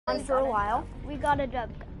for a while. We got a dub.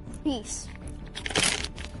 Peace.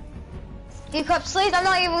 Dude, Cup Slaves, I'm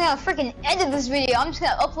not even gonna freaking edit this video. I'm just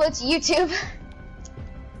gonna upload to YouTube.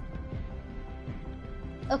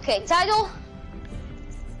 Okay, title.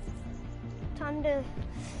 Time to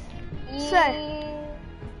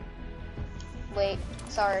Wait,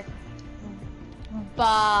 sorry.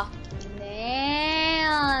 Banana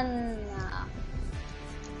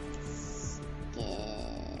skin.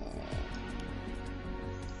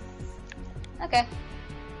 Okay.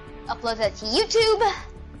 Upload that to YouTube.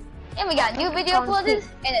 And we got a new video uploaded,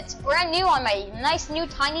 and it's brand new on my nice new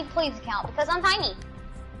Tiny Plays account because I'm tiny.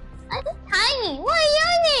 I'm tiny. What is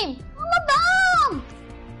your name? I'm a bomb.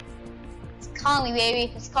 Just call me,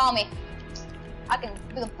 baby. Just call me. We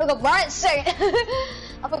can pick up right in a second.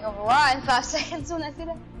 I'll pick up right in 5 seconds when I see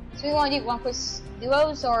that. So we want to do one quick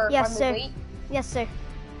duos or yes, sir. Wait? Yes, sir.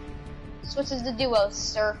 Switches the duos,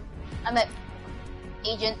 sir. I meant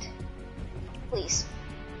agent. Please.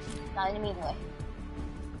 Not in a mean way.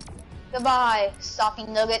 Goodbye,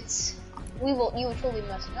 stocking nuggets. You will truly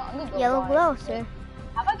miss it. No, I'm gonna go Yellow live. glow, sir.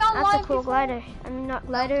 Have I gone That's live a cool before? glider. I mean, not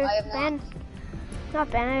glider, No, I have ban.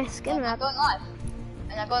 Not banner, skin I'm wrap. not going live.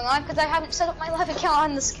 I'm not going live because I haven't set up my live account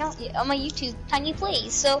on this account yet, on my YouTube, Tiny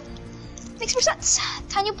Plays. So, makes more sense.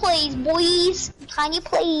 Tiny Plays, boys. Tiny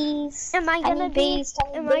Plays. Am I gonna be?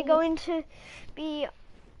 Am I Plays. going to be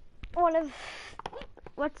one of?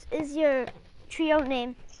 What is your trio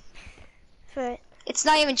name for it? It's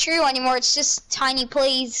not even true anymore. It's just Tiny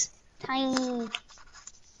Plays. Tiny.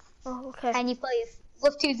 Oh, okay. Tiny Plays.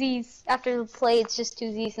 With 2 Z's. After the play, it's just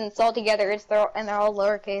 2 Z's, and it's all together. And they're all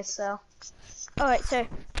lowercase. So. All right, sir.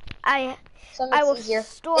 I I will easier.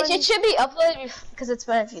 store. It should be uploaded because it's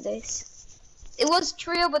been a few days. It was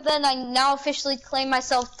trio, but then I now officially claim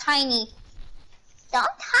myself Tiny. I'm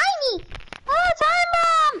Tiny. Oh,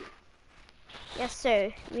 Time Bomb. Yes,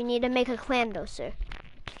 sir. We need to make a clan, though, sir.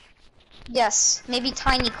 Yes, maybe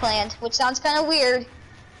Tiny Clan, which sounds kind of weird,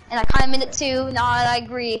 and I kind of meant it too. Now that I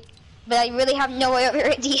agree, but I really have no other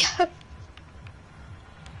idea.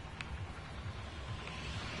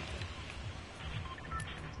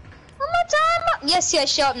 Yes,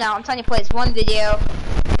 show up now. I'm Tiny Plays one video,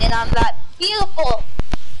 and I'm that beautiful.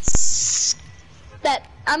 That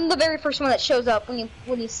I'm the very first one that shows up when you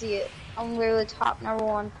see it. I'm literally top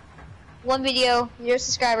 #1. One video, 0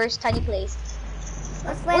 subscribers, Tiny Plays.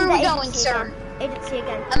 Let's Where land are the we going, agency sir? again. Agency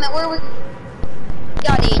again. I meant where we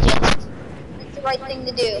got agent. It's the right thing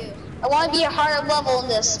to do. I want to be a higher level in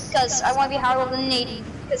this because I want to be higher level than Nate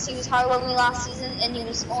because he was higher level than me last season and he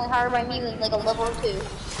was only higher by me than like a level 2.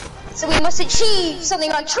 So we must achieve something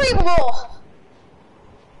unachievable.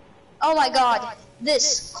 Oh my God,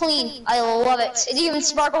 this clean. I love it. It even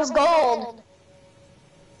sparkles gold.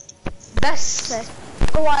 Best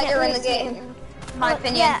glider in the game, in my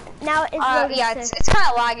opinion. Yeah, now it's loaded. Yeah, sir. it's kind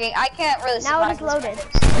of lagging. I can't really. Now it is survive loaded. this.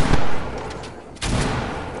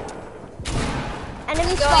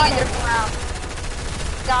 Enemy Going a spotted. different route.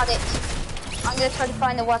 Got it. I'm gonna try to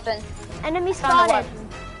find the weapon. Enemy Found the spotted. weapon.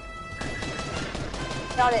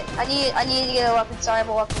 Got it. I need to get a weapon. So I have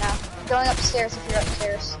a weapon now. Going upstairs if you're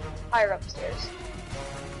upstairs. Higher upstairs.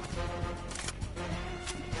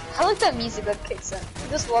 I like that music that kicks in. I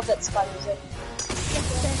just love that spy music.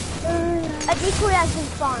 A decoy has been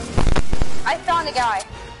spawned. I found a guy.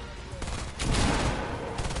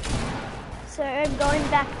 Sir, I'm going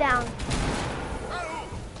back down.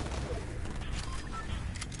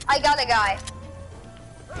 I got a guy.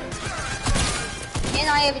 And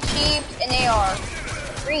I have achieved an AR.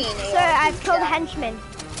 Green AR. Sir, I've killed henchmen.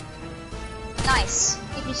 Nice.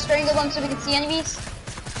 If you strangle them so we can see enemies?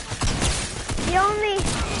 The only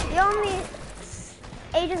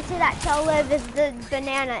agency that shall live is the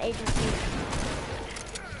banana agency.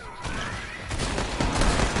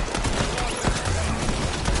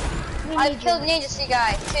 I've killed an agency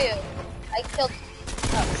guy too. I killed.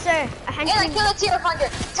 Sir, a And I henchman. killed a tier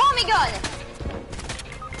 100. Tommy gun!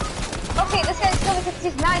 Okay, this guy's still because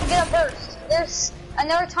he's mad to get up first. There's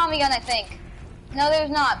another Tommy gun, I think. No, there's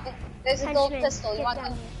not. There's a gold Henchman, pistol. You get want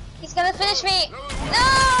down. him? He's gonna finish me!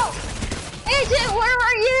 No! Agent, where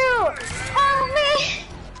are you? Help me!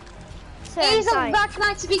 Sir, He's sorry. a back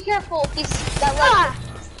knight, to be careful. He's that Ah!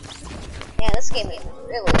 Yeah, this game is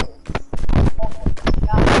really. Oh my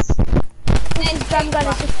God. And Drum gun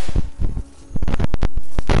is just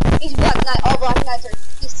Each Black Knight, all Black Knights are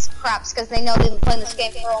pieces of craps because they know they've been playing this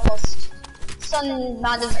game for almost some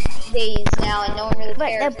amount of days now, and no one really But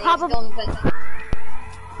cares. they're They just probably- go and play.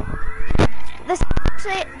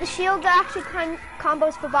 the shields are actually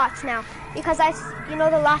combos for bots now because you know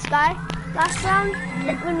the last round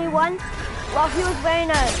when we won, well he was wearing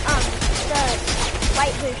the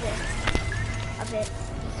white version of it,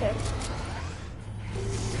 sir.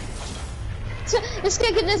 This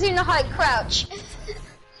guy doesn't even know how to crouch.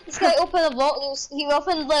 This guy opened the vault, he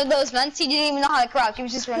opened those vents, he didn't even know how to crouch. He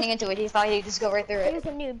was just running into it. He thought he'd just go right through He it. was a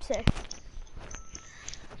noob, sir.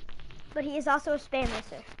 But he is also a spammer,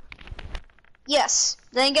 sir. Yes.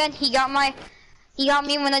 Then again, he got me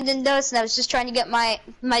when I didn't notice, and I was just trying to get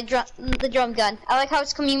the drum gun. I like how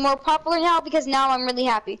it's becoming more popular now because now I'm really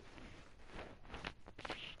happy.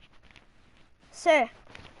 Sir,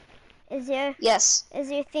 is your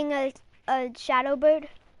thing a shadow bird?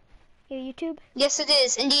 Your YouTube? Yes, it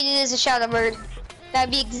is. Indeed, it is a shadow bird.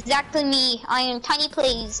 That'd be exactly me. I am Tiny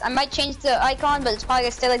Plays. I might change the icon, but it's probably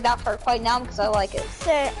gonna stay like that for quite now because I like it.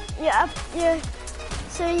 Sir,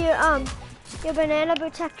 your banana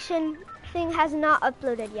protection thing has not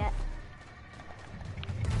uploaded yet.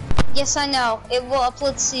 Yes, I know. It will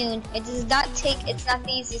upload soon. It does not take. It's not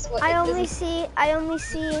the easiest way. I only see.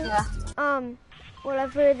 Yeah.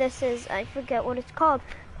 Whatever this is, I forget what it's called.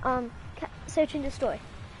 Search and destroy.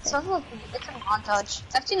 So it's a montage.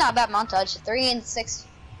 It's actually not a bad montage. 3 minutes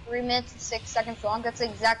and 6 seconds long. That's the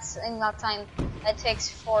exact same amount of time that it takes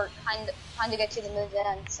for kind to get to the movie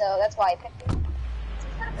end. So that's why I picked it.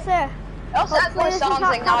 Sir. I also have more songs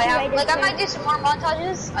like now I have. Like I sir. might do some more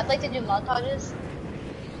montages. I'd like to do montages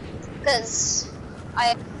because I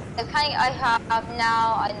have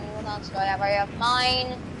now. What else do I have? I have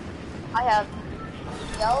mine. I have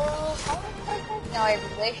yellow. No, I have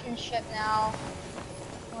relationship now.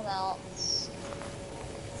 What else?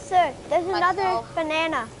 Sir, there's another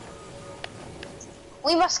banana.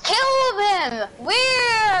 We must kill him!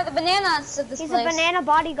 Where are the bananas of this He's place? a banana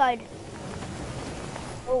bodyguard.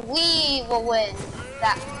 Well, we will win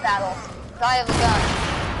that battle. Because I have a gun.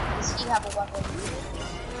 Does he have a weapon?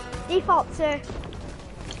 Default, sir.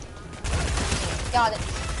 Got it.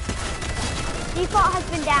 Default has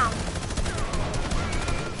been down.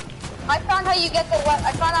 I found how you get the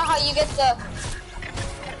I found out how you get the...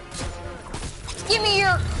 Give me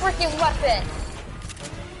your freaking weapon!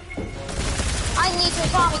 I need your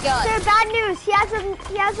Tommy gun. Sir, bad news. He has a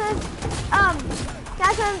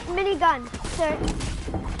minigun, sir.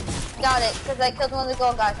 Got it, because I killed one of the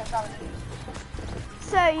gold guys. I found it.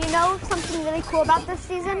 Sir, you know something really cool about this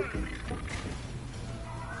season?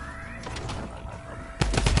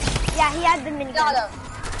 Yeah, he had the minigun. Got him.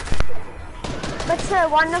 But sir,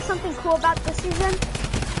 want to know something cool about this season?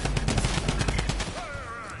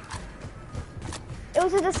 It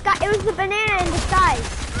was the banana in disguise.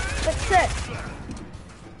 But sir.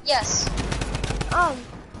 Yes.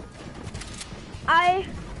 I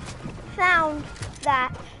found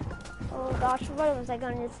that. Oh gosh, what was I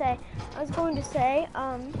going to say? I was going to say,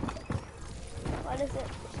 what is it?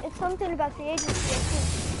 It's something about the agency, I think.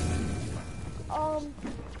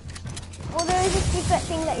 Well, there is a secret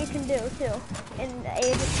thing that you can do too in the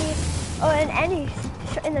agency, or in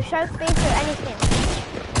the shark base or anything.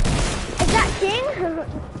 Is that King?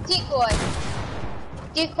 Decoy.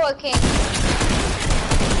 Decoy King.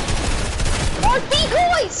 Oh,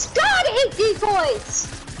 decoys! God, I hate decoys!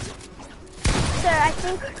 Sir, I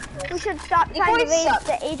think we should stop trying to raid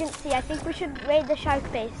the agency. I think we should raid the shark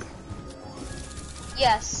base.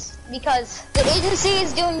 Yes, because the agency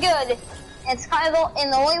is doing good. It's kind of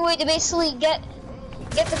and the only way to basically get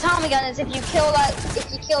the Tommy gun is if you kill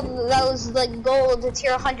those like gold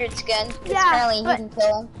tier 100 skin. Yeah, apparently you can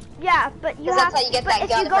kill them. Yeah, but you have. That's how you get that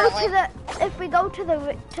gun. If we go to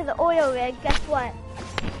the oil rig, guess what?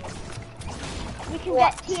 You can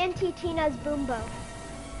get TNT Tina's Boombo.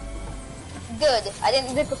 Good. I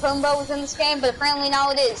didn't think the Boombo was in this game, but apparently now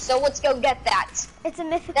it is. So let's go get that. It's a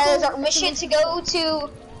mythical. That is our mission to go to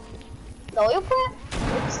the oil plant.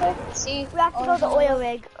 Let's see. We have to go to the oil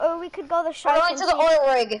rig, or we could go to the shark. We're going to the oil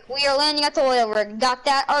rig. We are landing at the oil rig. Got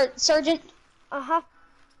that, Art Sergeant? Uh-huh.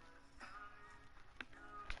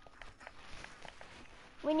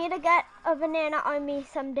 We need to get a banana army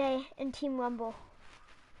someday in Team Rumble.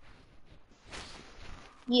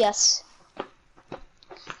 Yes.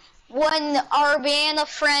 When our banana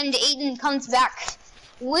friend Aiden comes back,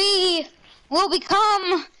 we will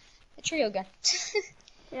become a trio again.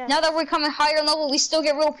 Yeah. Now that we're coming higher level, we still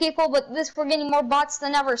get real people, but we're getting more bots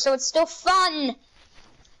than ever, so it's still fun.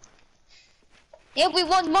 Yeah, we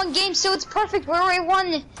won one game, so it's perfect. We already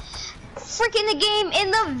won freaking the game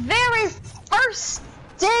in the very first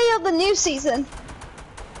day of the new season.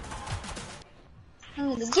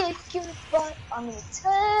 I'm gonna get your butt, I'm gonna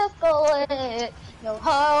tackle it. No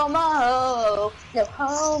homo, no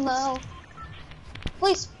homo.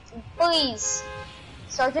 Please, please.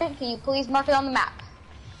 Sergeant, can you please mark it on the map?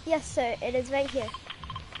 Yes, sir. It is right here.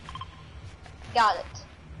 Got it.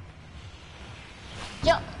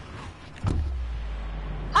 Jump.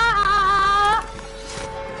 Ah!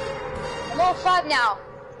 I'm level 5 now.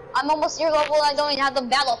 I'm almost your level and I don't even have the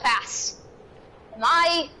battle pass. Am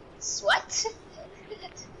I sweat?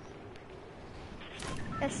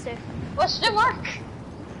 Yes, sir. Question mark?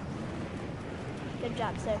 Good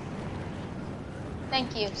job, sir.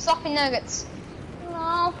 Thank you. Sloppy nuggets. No,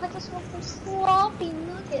 I just want some sloppy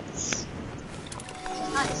nuggets.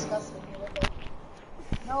 It's not disgusting.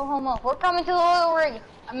 No homo. We're coming to the oil rig.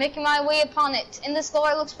 I'm making my way upon it. And this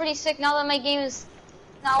lore looks pretty sick now that my game is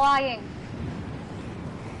not lagging.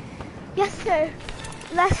 Yes, sir.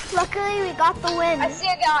 Luckily, we got the win. I see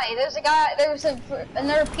a guy. There's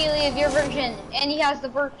another Peely of your version, and he has the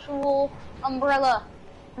virtual umbrella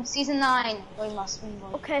from season 9. We must win.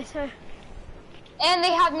 Okay, sir. And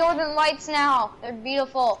they have northern lights now. They're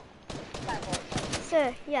beautiful.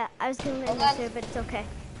 Sir, yeah, I was gonna land there, sir, but it's okay.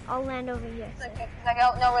 I'll land over here. Sir. Okay, because I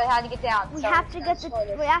don't know really how to get down. We have to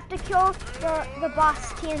kill the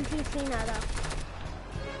boss TNT Tina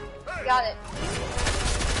though. Got it.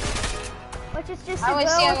 Which is just a girl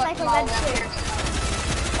with like a red shirt.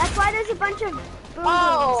 That's why there's a bunch of boom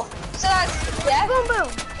booms. So that's death? Boom boom.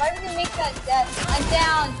 Why did you make that death? I'm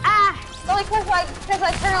down. Ah! Only because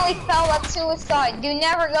I currently fell at suicide. Do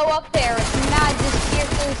never go up there. It's mad, just sheer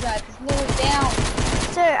suicide. Just move it down.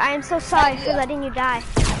 Sir, I am so sorry for letting you die.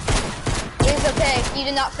 It is okay. You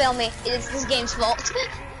did not fail me. It is this game's fault.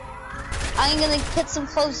 I'm gonna put some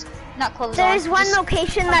clothes, not clothes on. There's one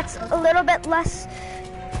location that's a little bit less,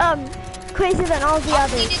 crazy than all the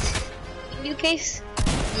others. New case?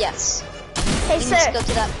 Yes. Hey, You sir. need to go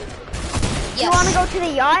to that. Yes. You want to go to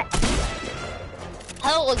the yacht?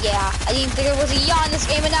 Hell yeah. I didn't think there was a yacht in this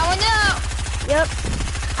game, and now I know. Yep.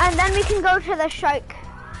 And then we can go to the shark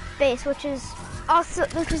base, which is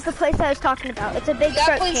the place I was talking about. It's a big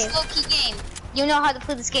shark cave. You gotta play this low-key game. You know how to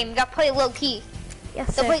play this game. You gotta play it low-key. Yes,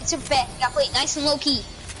 Don't sir. play it super fast. You gotta play it nice and low-key.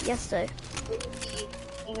 Yes, sir.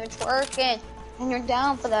 And you're twerking. And you're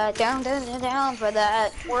down for that. Down for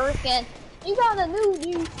that. Twerking. You got a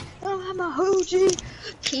newbie. I'm a hoochie.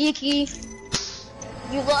 Kiki.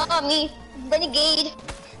 You love me. Renegade.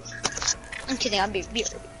 I'm kidding. I'm being weird.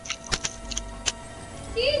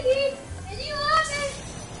 Kiki, and you love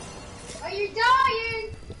me. Are you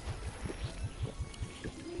dying?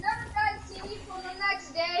 You never got to see me for the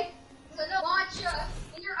next day. So no want you.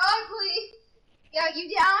 And you're ugly. Yeah, you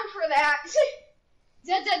down for that.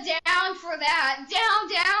 Down for that.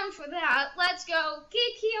 Down for that. Let's go.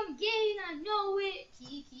 Kiki, I'm gay and I know it.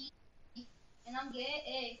 Kiki. And I'm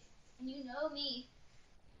gay. And you know me.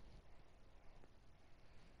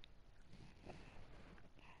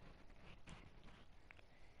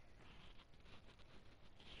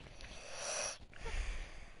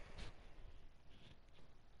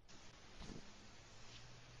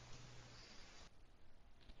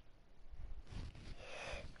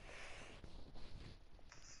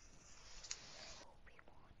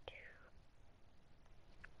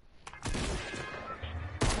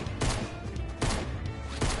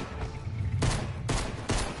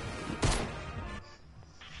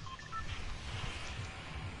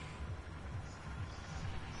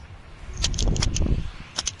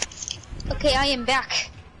 Okay, I am back.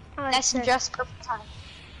 Nice and dressed, perfect time.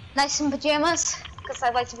 Nice in pajamas, because I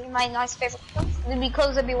like to be my nice favorite clothes. They'd be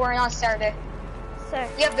clothes I'd be wearing on Saturday. Sir.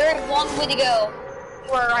 You have a very long way to go.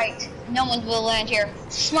 You are right. No one will land here.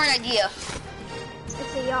 Smart idea.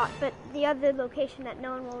 It's a yacht, but the other location that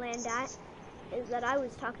no one will land at is that I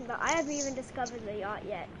was talking about. I haven't even discovered the yacht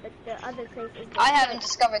yet, but the other place is. I haven't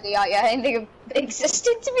discovered the yacht yet. I didn't think it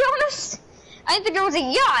existed, to be honest. I didn't think there was a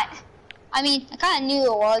yacht. I mean, I kind of knew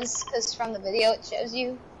it was, because from the video it shows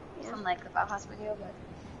you. From like the Bauhaus video, but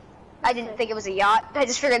I didn't think it was a yacht. I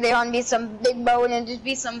just figured there would be some big boat and it'd just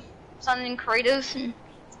be something creative, and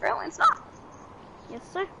apparently it's not. Yes,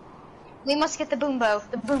 sir. We must get the boombo.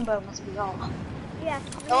 The boombo must be all. Yes.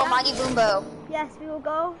 Oh, mighty boombo. Yes, we will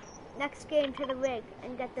go next game to the rig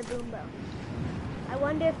and get the boombo. I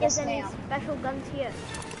wonder if there's any special guns here.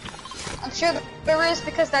 I'm sure there is,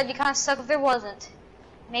 because that'd be kind of suck if there wasn't.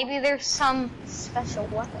 Maybe there's some special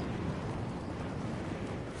weapon.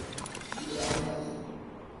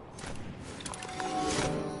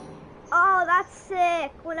 Oh, that's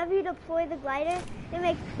sick. Whenever you deploy the glider, it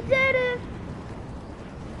makes da-da.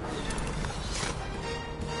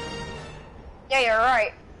 Yeah, you're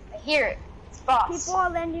right. I hear it. It's boss. People are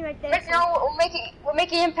landing right there. Right now, we're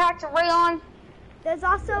making impact right on. This is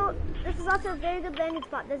also a very good landing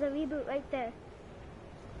spot. There's a reboot right there.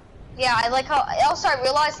 Yeah, I like how. Also, I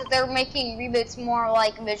realized that they're making reboots more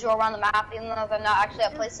like visual around the map, even though they're not actually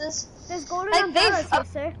at places. There's golden umbrellas here,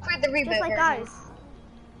 sir. The reboot Just like version. ours.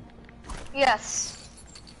 Yes.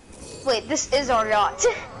 Wait, this is our yacht.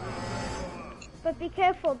 But be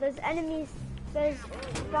careful, there's enemies, there's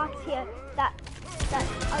bots here that are trying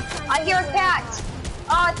to I hear a get cat.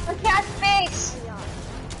 Oh, it's the cat's face. the yacht.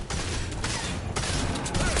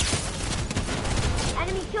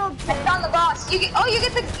 Enemy killed. I found the boss. You get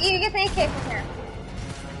the AK from here.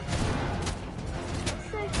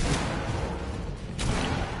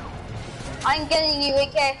 I'm getting you,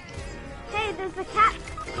 AK. Hey, there's a cat.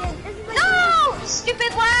 Yeah, this is like No!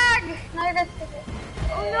 Stupid lag! Now you're gonna skip it.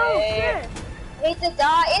 Oh no, sir. Hate to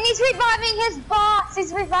die. And he's reviving his boss!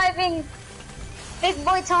 He's reviving Big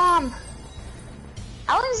Boy Tom.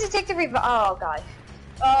 How long does it take to revive? Oh god.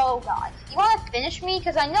 Oh god. You wanna finish me?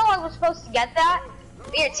 Because I know I was supposed to get that.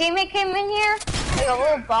 But your teammate came in here, like a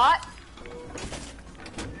little bot.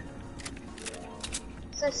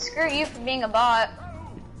 So screw you for being a bot.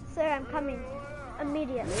 Sir, I'm coming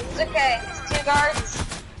immediately. It's okay. It's 2 guards.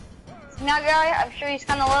 That guy, I'm sure he's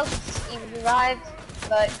kind of low. He revived,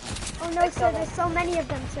 but Oh no, sir, there's so many of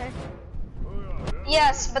them, sir.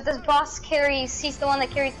 yes, but this boss carries. He's the one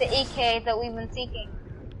that carries the AK that we've been seeking.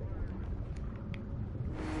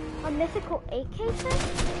 A mythical AK, sir?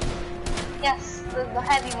 Yes, the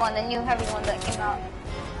heavy one, the new heavy one that came out.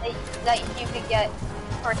 That you could get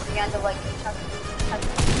towards the end of like the chapter.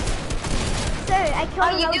 Sir, I killed How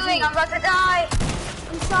are an you OG. doing? I'm about to die.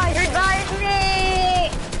 I'm sorry, sir. Revive me.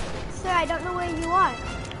 Sir, I don't know where you are.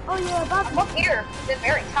 Oh, you're above I'm me. up here, the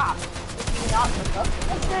very top. If you not look up.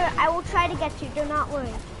 Sir, I will try to get you. Do not worry.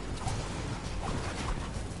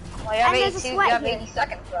 Well, you have And there's a 82, you sweat have here. 80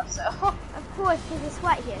 seconds left, so. Of course, there's a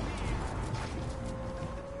sweat here.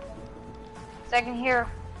 Second here.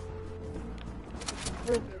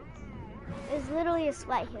 There's literally a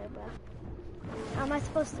sweat here, bro. How am I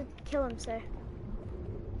supposed to kill him, sir?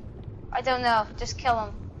 I don't know. Just kill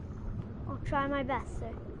him. I'll try my best,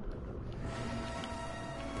 sir.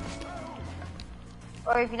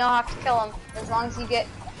 Or if you don't have to kill him, as long as you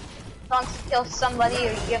kill somebody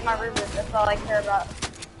or you get my ruby, that's all I care about.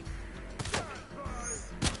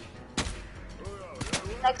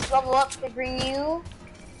 Next level up to bring you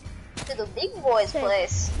to the big boys Sir.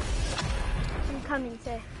 place. I'm coming,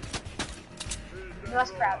 sir. You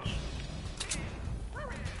must crouch.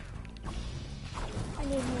 I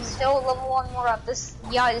need more. Still level 1 more up. This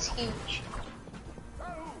yacht is huge.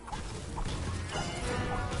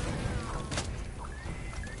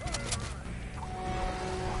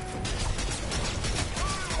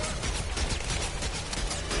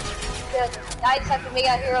 Good. Now I just have to make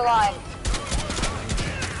out here alive.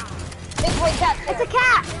 Big boy cat. It's a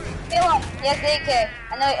cat! Kill him. He has the AK.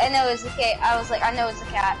 I know it's the AK. I was like, I know it's the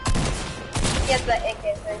cat. He has the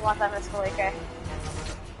AK, so he wants that mystical AK.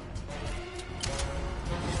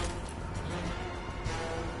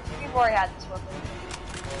 Before he had this weapon.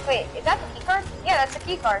 Wait, is that the key card? Yeah, that's the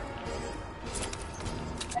key card.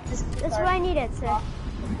 That's his key That's card. what I needed, sir.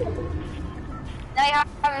 Now you have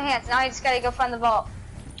enhanced. Now you just gotta go find the vault.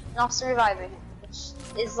 And also reviving, which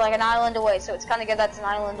is like an island away, so it's kind of good that's an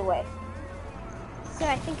island away. Sir,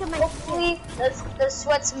 I think it might Hopefully, the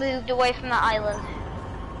sweat's moved away from the island.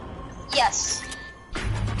 Yes.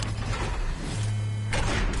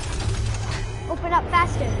 open up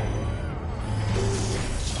faster.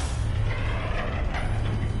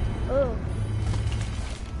 Oh.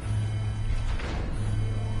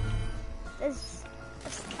 There's a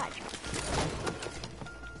supply drop.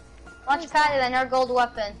 Launch pad and our gold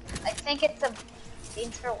weapon. I think it's a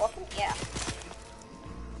dangerous weapon? Yeah.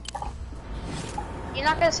 You're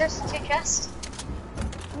not gonna search the 2 chests?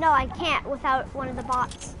 No, I can't without one of the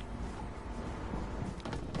bots.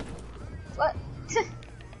 What?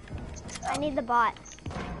 I need the bot.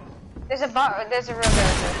 There's a bot, there's a real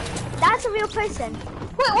villager. That's a real person.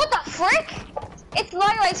 Wait, what the frick? It's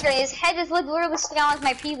lag right screen. His head is literally sticking out as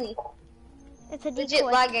my peely. It's a decoy. Legit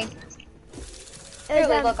lagging. It was, Here,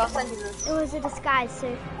 look, I'll send you this. it was a disguise,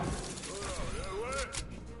 sir.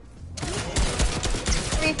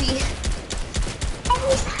 Creepy.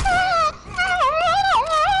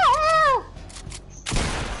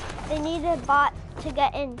 They need a bot to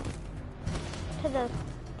get in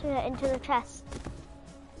into the chest.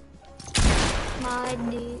 My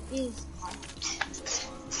name is.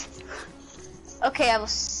 Okay, I will.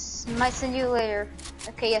 Might send you later.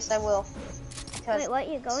 Okay, yes, I will. Wait, what?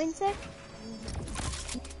 You going, sir?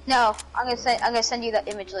 No, I'm gonna send you that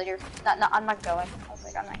image later. No, I'm not going. I was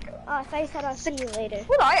like, I'm not going. Oh, I thought you said I'll see you later.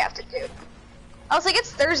 What do I have to do? I was like,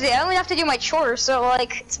 it's Thursday. I only have to do my chores, so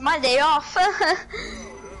like, it's my day off.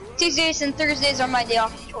 Tuesdays and Thursdays are my day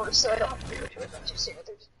off for chores, so I don't have to do chores on Tuesday or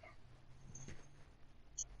Thursday.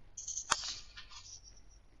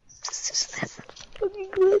 This is fucking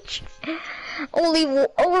glitch. Already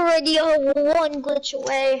one glitch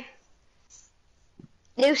away.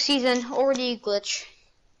 New season, already a glitch.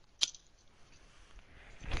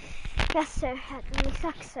 Yes, sir. That really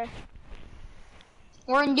sucks, sir.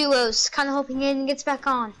 We're in duos, kind of hoping Aiden gets back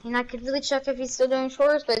on. And I could really check if he's still doing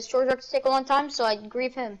chores, but his chores have to take a long time, so I'd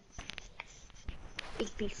grieve him.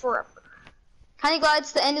 It'd be forever. Kind of glad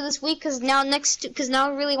it's the end of this week, because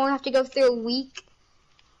now I really won't have to go through a week,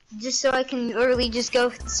 just so I can literally just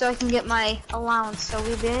go, so I can get my allowance, so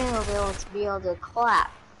we'll be able to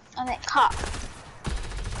clap on that cop.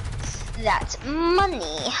 That's money.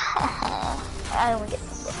 I don't get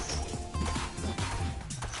this.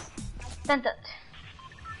 Dun dun.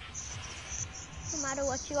 No matter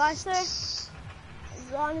what you are, sir, as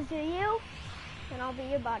long as you're you, then I'll be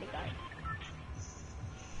your bodyguard.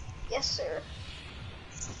 Yes, sir.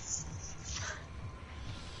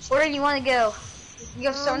 Where do you want to go? We can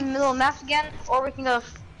go start in the middle of the map again, or we can go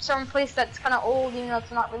some place that's kind of old, even though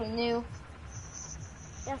it's not really new.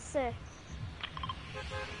 Yes, sir.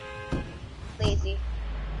 Lazy.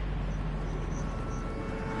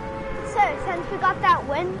 Sir, since we got that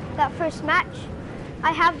win, that first match,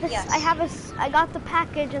 I have this. Yes. I got the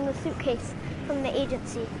package in the suitcase from the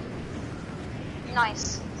agency.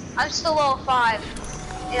 Nice. I'm still level 5,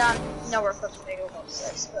 and I'm nowhere close to being level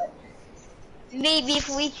 6, but maybe if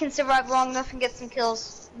we can survive long enough and get some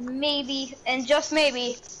kills, maybe, and just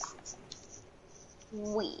maybe,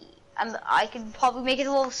 I could probably make it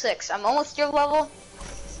to level 6. I'm almost your level,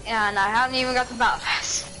 and I haven't even got the battle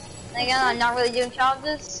pass. And again, I'm not really doing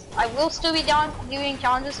challenges. I will still be down doing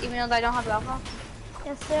challenges, even though I don't have the battle pass.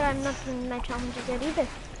 Yes, sir. I'm not doing my challenges yet either.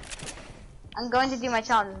 I'm going to do my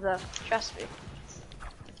challenges though, trust me.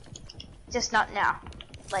 Just not now.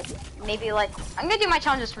 Like, maybe like, I'm gonna do my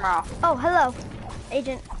challenges tomorrow. Oh, hello,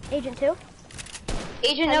 Agent 2.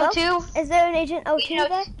 Agent Hello? 02. Is there an Agent 02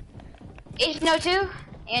 there? Agent 02,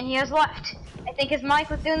 and he has left. I think his mic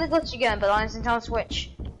was doing the glitch again, but on his Nintendo Switch.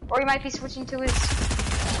 Or he might be switching to his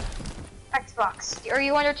Xbox. Are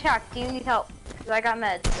you under attack? Do you need help? Because I got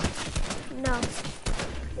meds. No.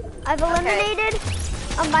 I've eliminated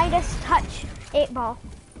a Midas Touch 8-ball.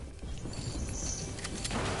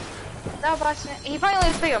 No, but he probably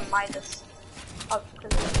only played a Midas. Oh,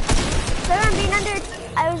 Sir,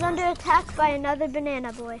 I was under attack by another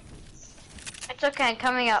banana boy. it's okay,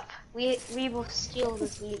 coming up. We will steal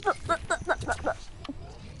this lead.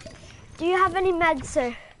 Do you have any meds,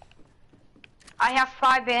 sir? I have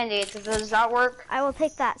 5 band-aids. Does that work? I will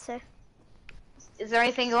take that, sir. Is there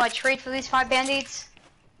anything you want to trade for these 5 band-aids?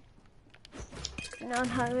 No,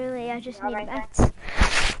 not really. I just Not need right meds.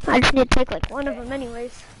 I just need to take like one of them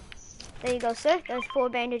anyways. There you go, sir. There's 4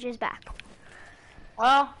 bandages back.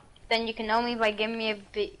 Well, then you can know me by giving me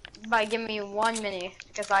 1 mini,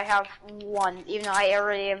 because I have 1, even though I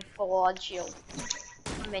already have full on shield.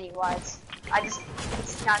 Mini wise.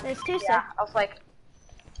 It's not. There's 2, sir. Yeah, I was like,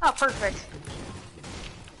 oh, perfect.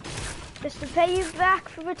 Just to pay you back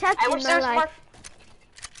for protecting I wish my there was life. more.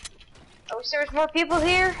 I wish there was more people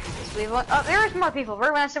here. Oh, there is more people.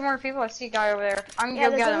 Right when I said more people, I see a guy over there. I'm gonna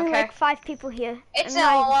go there's get him, only okay? like 5 people here. It's I'm an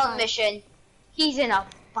not even all-out fine. mission. He's in a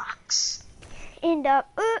box. In the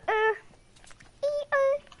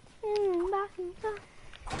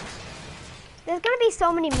There's gonna be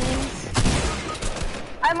so many memes.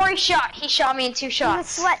 I'm already shot. He shot me in 2 He's a shots.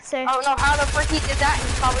 sweat, sir. I don't know how the frick he did that.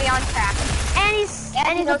 He's probably on tap. And he's He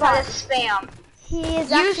a knows how to bot. spam. He is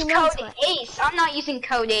Use actually known code sweat. ACE. I'm not using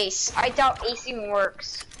code ACE. I doubt ACE even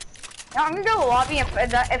works. Now I'm gonna go to the lobby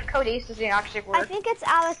if code ACE doesn't actually work. I think it's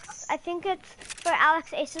Alex. I think it's for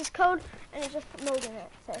Alex Ace's code, and it's just promoting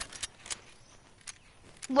it. So.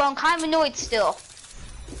 Well, I'm kind of annoyed still.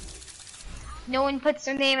 No one puts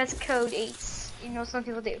their name as code ACE. You know, some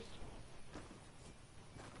people do.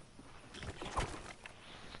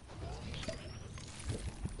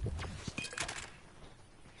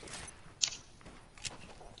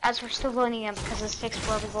 As we're still loading him because this takes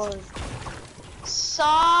forever to load.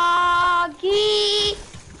 Soggy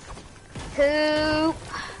poop.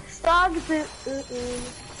 Soggy poop.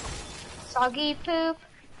 Soggy poop.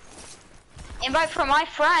 Invite from my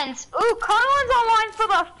friends. Ooh, Carlin's online for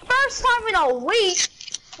the first time in a week.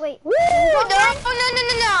 Wait. Woo! No!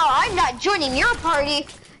 I'm not joining your party.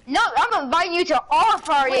 No, I'm inviting you to our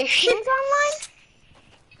party. Wait, he's online?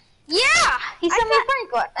 Yeah, he sent me a friend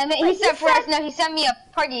request. I mean, Wait, he sent he said- no, he sent me a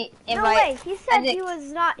party No invite. way. He said And he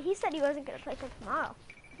was not. He said he wasn't gonna play till tomorrow.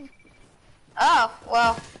 Oh,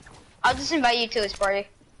 well, I'll just invite you to his party.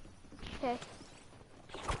 Okay.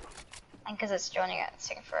 And because it's joining it, it's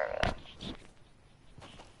taking forever though.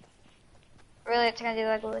 Really, it's gonna do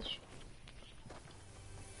that glitch?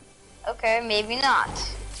 Okay, maybe not.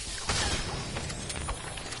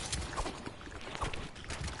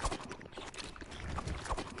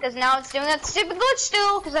 Because now it's doing that stupid glitch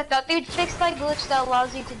still, because I thought they'd fix that glitch that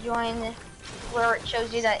allows you to join where it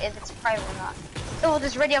shows you that if it's private or not. So we'll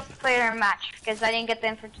just ready up the player and match, because I didn't get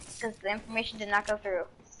because the information did not go through.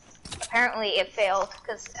 Apparently it failed,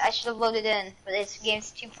 because I should have loaded in, but this game's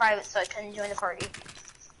too private so I couldn't join the party.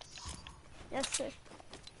 Yes, sir.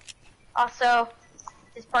 Also,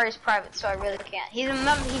 this part is private, so I really can't. He's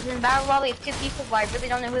in battle lobby with 2 people, but I really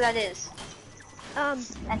don't know who that is.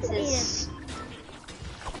 That's his.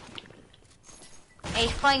 And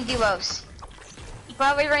he's playing duos. He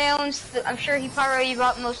probably already owns. I'm sure he probably already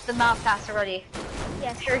bought most of the mouth pass already.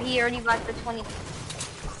 Yes. I'm sure he already bought the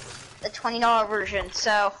 $20 version.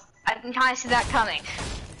 So I can kind of see that coming.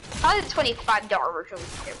 Probably the $25 version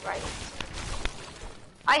would be right.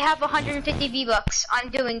 I have 150 V-Bucks. I'm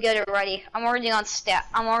doing good already. I'm already on stat.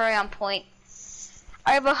 I'm already on point.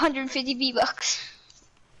 I have 150 V-Bucks.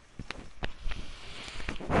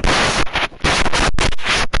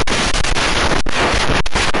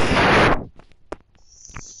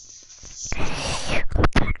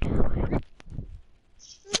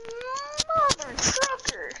 Mother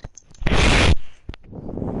trucker.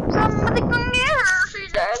 Somebody come get her.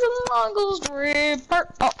 She's at the Mongols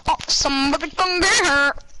Reaper. Oh, somebody come get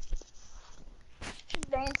her. She's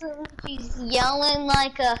dancing. She's yelling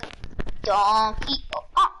like a donkey.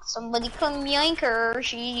 Oh, somebody come yank her.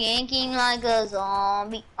 She's yanking like a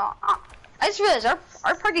zombie. I just realized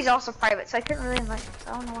our party's also private, so I couldn't really invite her.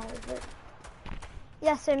 So I don't know why I did.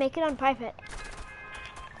 Yes, sir. Make it on private.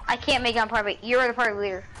 I can't make it on private. You're the party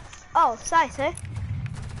leader. Oh, sorry, sir.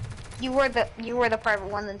 You were the private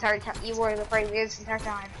one the entire time. You were the party leader this entire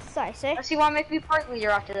time. Sorry, sir. Unless you want to make me party leader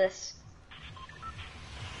after this.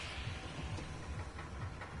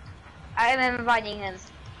 I am inviting him.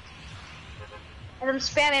 And I'm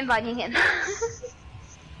spam inviting him.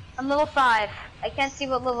 I'm level 5. I can't see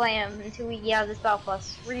what level I am until we get out of this battle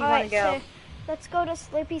plus. Where do you want to go? Sir. Let's go to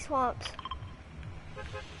Sleepy Swamps.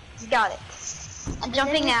 You got it. I'm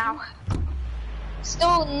jumping now.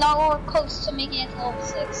 Still nowhere close to making it to level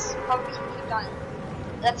 6. Probably keep going.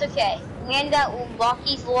 That's okay. Land at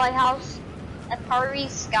Lucky's Lighthouse at Party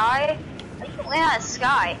Sky. I think land at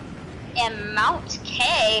Sky. And Mount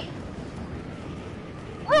K.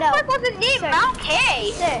 What the fuck was the name? Sir. Mount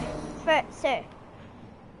K? Sir.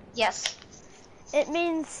 Yes. It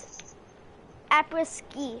means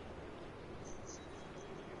après-ski.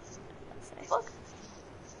 Look.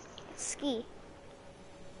 Ski.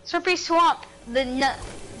 Slippery Swamp. The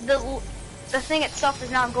thing itself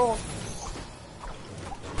is not gold.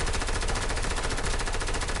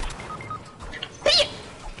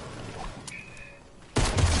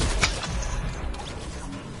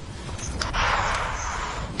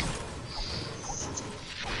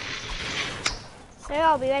 Sir,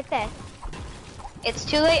 I'll be right there. It's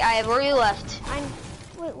too late. I have already left.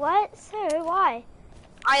 Wait, what? Sir, why?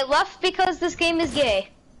 I left because this game is gay.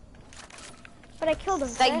 But I killed him,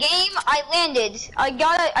 That sir. game, I landed. I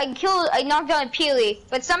knocked down a Peely,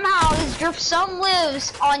 but somehow this Drift some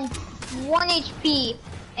lives on 1 HP,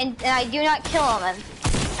 and I do not kill him. And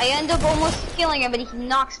I end up almost killing him, but he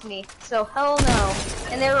knocks me. So hell no.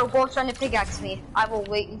 And they were both trying to pickaxe me. I will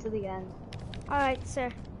wait until the end. Alright, sir.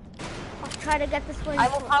 I'll try to get this one. I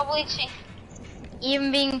will probably change,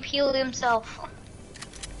 even being Peely himself.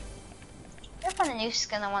 I found a new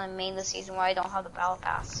skin I want to main this season where I don't have the battle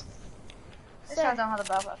pass. Sir, I don't have the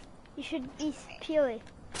battle pass. you should be Peely.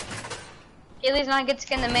 Peely's not a good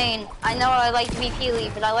skin to main. I know I like to be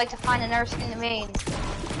Peely, but I like to find another skin to main.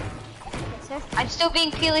 Yes, sir. I'm still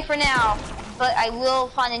being Peely for now, but I will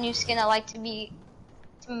find a new skin I like to be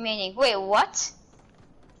maining. Wait, what?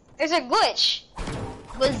 There's a glitch.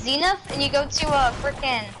 With Zenith, and you go to a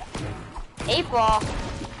frickin' 8-ball.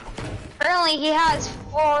 Apparently he has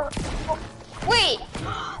four. Wait,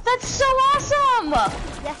 that's so awesome!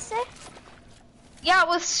 Yes, sir? Yeah,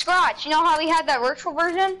 with Scratch. You know how we had that virtual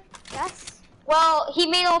version? Yes. Well, he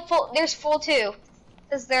made there's full too.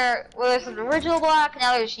 Because there's an original black,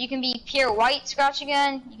 now you can be pure white Scratch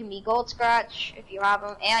again, you can be gold Scratch if you have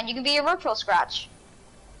them, and you can be a virtual Scratch.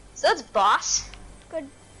 So that's boss. Good.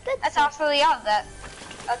 That's absolutely out of that.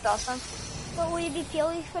 That's awesome. But will you be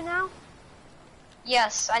Peely for now?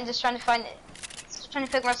 Yes, I'm just trying to find it. Just trying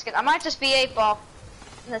to pick my skin. I might just be 8-ball,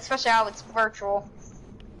 and especially how it's virtual.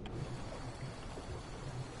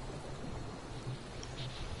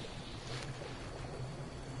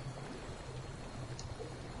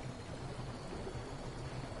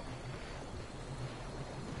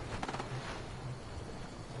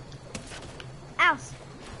 Ow.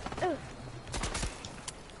 Ooh.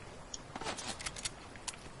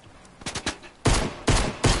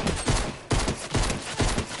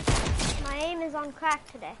 My aim is on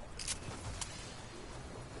crack today.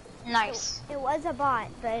 Nice. It was a bot,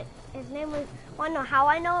 but his name was, wanna know how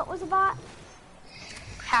I know it was a bot?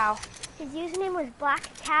 How? His username was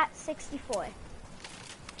BlackCat64.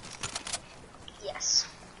 Yes.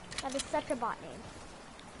 That is such a bot name.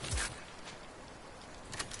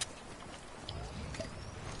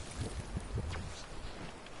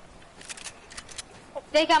 I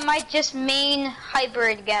think I might just main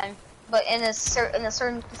hybrid again, but in a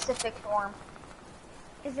certain specific form.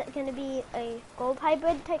 Is it gonna be a gold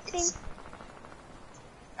hybrid type thing?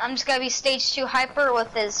 I'm just gonna be stage 2 hyper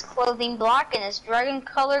with his clothing black and his dragon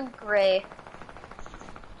color gray.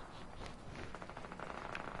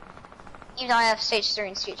 Even though I have stage 3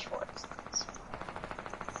 and stage 4.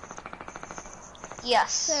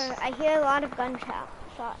 Yes. Sir, I hear a lot of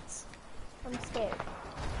shots. I'm scared.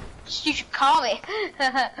 You should call me.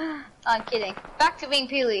 I'm kidding. Back to being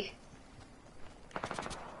Peely.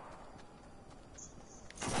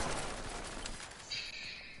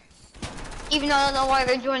 Even though I don't know why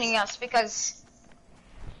they're joining us, because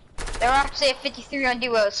they're actually at 53 on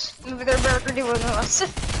duos. Maybe they're better duos than us.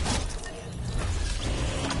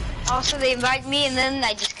 Also, they invited me and then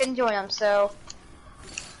I just couldn't join them, so.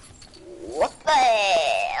 What the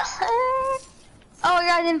hell? Oh, I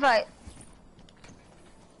got an invite.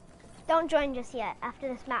 Don't join just yet, after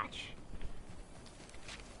this match.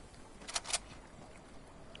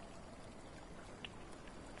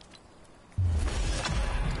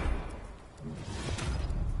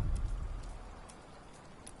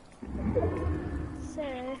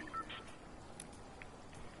 Sir.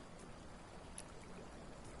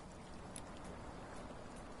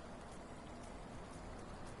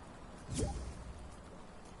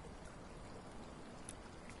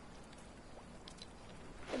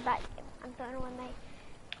 Goodbye. I'm throwing away my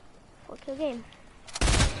 4-kill game.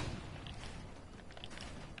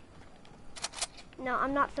 No,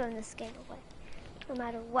 I'm not throwing this game away, no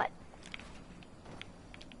matter what.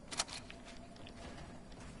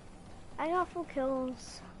 I got 4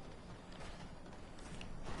 kills.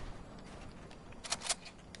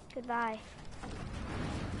 Goodbye.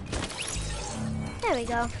 There we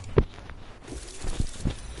go.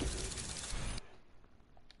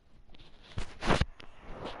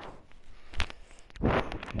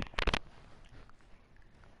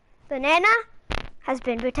 Banana has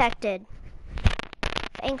been protected.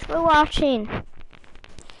 Thanks for watching.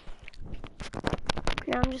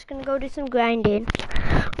 Now I'm just gonna go do some grinding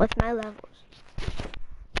with my levels.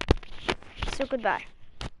 So goodbye.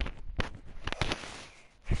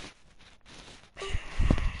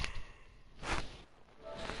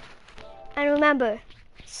 And remember,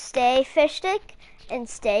 stay fish stick and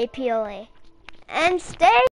stay PLA. And stay